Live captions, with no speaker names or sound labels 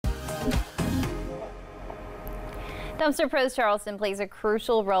Dumpster Pros Charleston plays a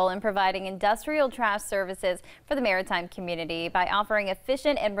crucial role in providing industrial trash services for the Maritime community by offering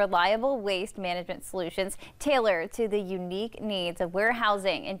efficient and reliable waste management solutions tailored to the unique needs of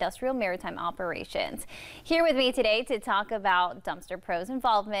warehousing industrial maritime operations. Here with me today to talk about Dumpster Pros'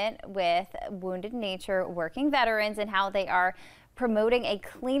 involvement with Wounded Nature working veterans and how they are promoting a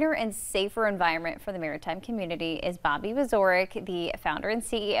cleaner and safer environment for the maritime community is Bobby Wazorek, the founder and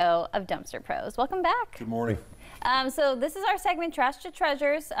CEO of Dumpster Pros. Welcome back. Good morning. So this is our segment, Trash to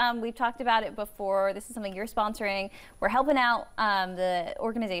Treasures. We've talked about it before. This is something you're sponsoring. We're helping out the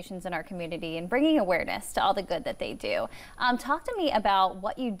organizations in our community and bringing awareness to all the good that they do. Talk to me about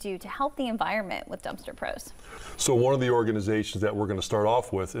what you do to help the environment with Dumpster Pros. So one of the organizations that we're going to start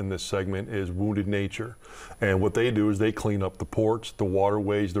off with in this segment is Wounded Nature. And what they do is they clean up the ports, the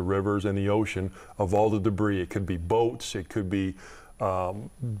waterways, the rivers, and the ocean of all the debris. It could be boats, it could be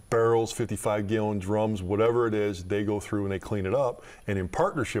barrels, 55-gallon drums, whatever it is, they go through and they clean it up. And in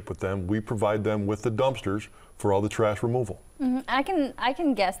partnership with them, we provide them with the dumpsters for all the trash removal. I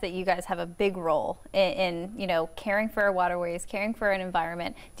can guess that you guys have a big role in you know, caring for our waterways, caring for an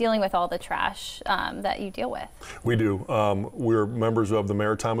environment, dealing with all the trash that you deal with. We do. We're members of the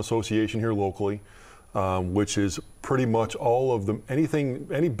Maritime Association here locally, which is pretty much all of them,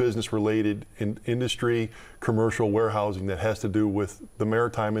 any business related in industry, commercial, warehousing that has to do with the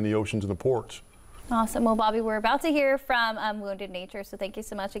maritime and the oceans and the ports. Awesome. Well, Bobby, we're about to hear from Wounded Nature, so thank you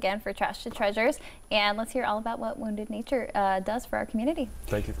so much again for Trash to Treasures, and let's hear all about what Wounded Nature does for our community.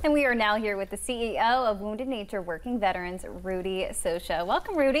 Thank you. And we are now here with the CEO of Wounded Nature Working Veterans, Rudy Sosha.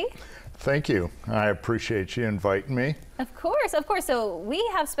 Welcome, Rudy. Thank you. I appreciate you inviting me. Of course, of course. So we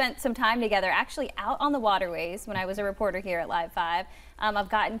have spent some time together actually out on the waterways when I was a reporter here at Live 5. I've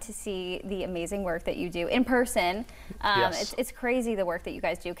gotten to see the amazing work that you do in person. Yes. It's crazy the work that you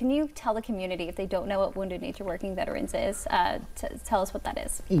guys do. Can you tell the community, if they don't know what Wounded Nature Working Veterans is, tell us what that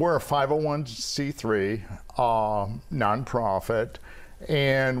is? We're a 501c3 nonprofit,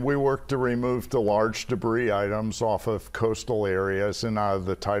 and we work to remove the large debris items off of coastal areas and out of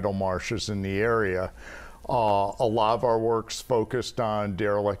the tidal marshes in the area. A lot of our work's focused on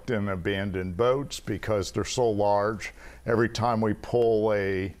derelict and abandoned boats because they're so large. Every time we pull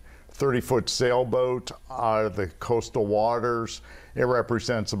a 30-foot sailboat out of the coastal waters, it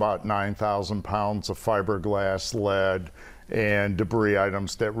represents about 9,000 pounds of fiberglass, lead, and debris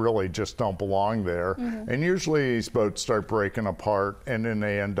items that really just don't belong there. And usually these boats start breaking apart and then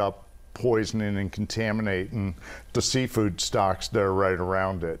they end up poisoning and contaminating the seafood stocks that are right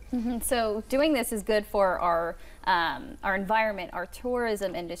around it. So doing this is good for our environment, our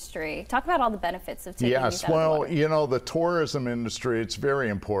tourism industry. Talk about all the benefits of taking these out of the water. You know, the tourism industry, it's very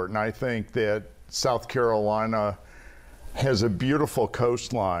important. I think that South Carolina has a beautiful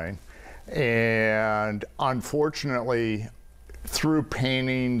coastline, and unfortunately, through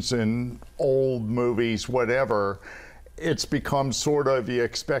paintings and old movies, whatever, it's become sort of, you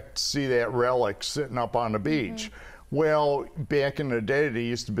expect to see that relic sitting up on the beach. Well, back in the day, they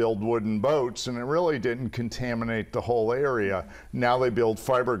used to build wooden boats, and it really didn't contaminate the whole area. Now they build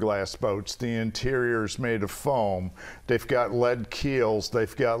fiberglass boats. The interior's made of foam. They've got lead keels.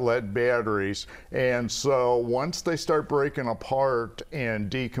 They've got lead batteries. And so once they start breaking apart and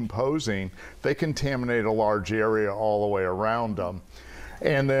decomposing, they contaminate a large area all the way around them.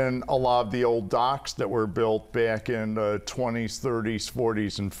 And then a lot of the old docks that were built back in the 20s, 30s,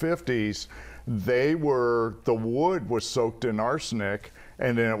 40s, and 50s, the wood was soaked in arsenic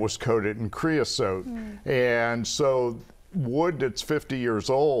and then it was coated in creosote. And so wood that's 50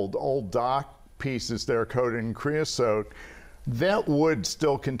 years old dock pieces that are coated in creosote, that wood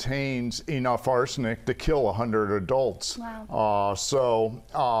still contains enough arsenic to kill 100 adults. Wow. So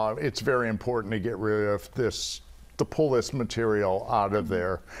it's very important to get rid of this, to pull this material out of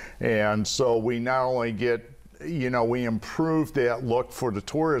there. And so we not only get, you know, we improve that look for the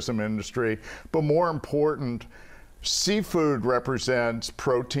tourism industry, but more important, seafood represents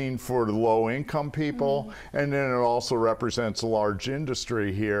protein for the low-income people, and then it also represents a large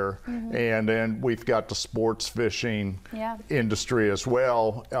industry here. And then we've got the sports fishing industry as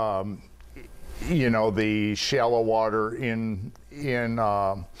well. You know, the shallow water in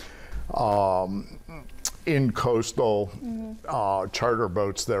coastal charter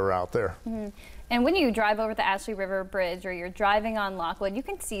boats that are out there. And when you drive over the Ashley River Bridge or you're driving on Lockwood, you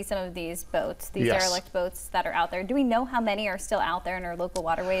can see some of these boats, these derelict boats that are out there. Do we know how many are still out there in our local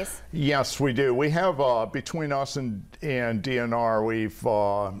waterways? Yes, we do. We have, between us and DNR, we've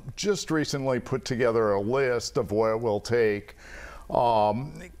just recently put together a list of what it will take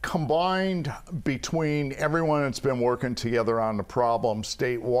Combined between everyone that's been working together on the problem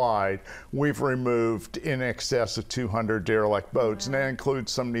statewide, we've removed in excess of 200 derelict boats, and that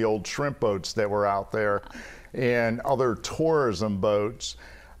includes some of the old shrimp boats that were out there and other tourism boats.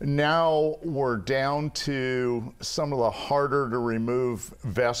 Now we're down to some of the harder to remove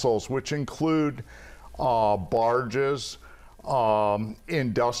vessels, which include barges,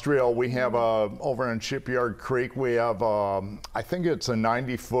 industrial. We have over in Shipyard Creek, we have I think it's a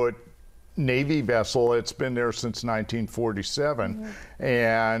 90-foot Navy vessel. It's been there since 1947,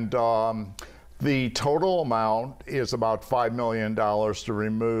 and the total amount is about $5 million to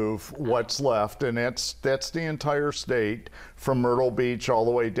remove what's left, and that's the entire state from Myrtle Beach all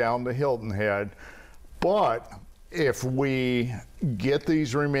the way down to Hilton Head. But if we get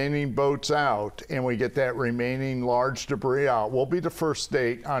these remaining boats out and we get that remaining large debris out, we'll be the first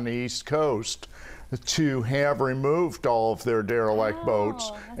state on the East Coast to have removed all of their derelict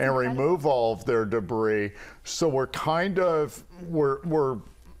boats and remove all of their debris. So we're kind of,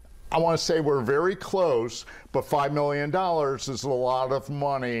 I want to say we're very close, but $5 million is a lot of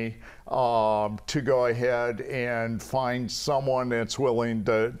money to go ahead and find someone that's willing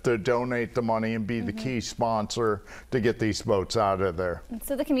to donate the money and be the key sponsor to get these boats out of there.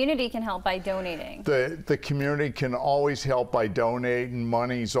 So the community can help by donating. The community can always help by donating.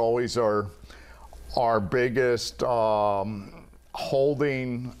 Money's always our biggest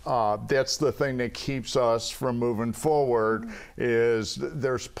holding. That's the thing that keeps us from moving forward, is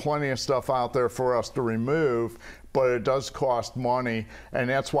there's plenty of stuff out there for us to remove, but it does cost money, and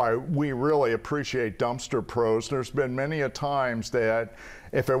that's why we really appreciate Dumpster Pros. There's been many a times that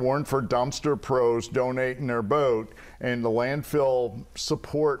if it weren't for Dumpster Pros donating their boat and the landfill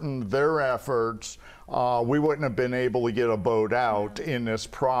supporting their efforts, we wouldn't have been able to get a boat out in this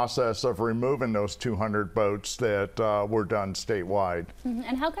process of removing those 200 boats that were done statewide.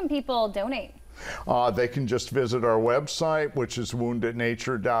 And how can people donate? They can just visit our website, which is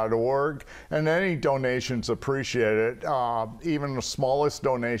woundednature.org, and any donations appreciated. Even the smallest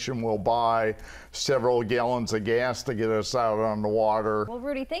donation will buy several gallons of gas to get us out on the water. Well,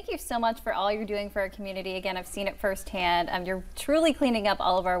 Rudy, thank you so much for all you're doing for our community. Again, I've seen it firsthand. You're truly cleaning up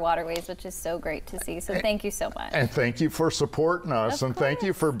all of our waterways, which is so great to see. So thank you so much. And thank you for supporting us, and thank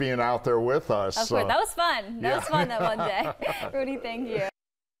you for being out there with us. Of course, that was fun. That was fun that one day. Rudy, thank you.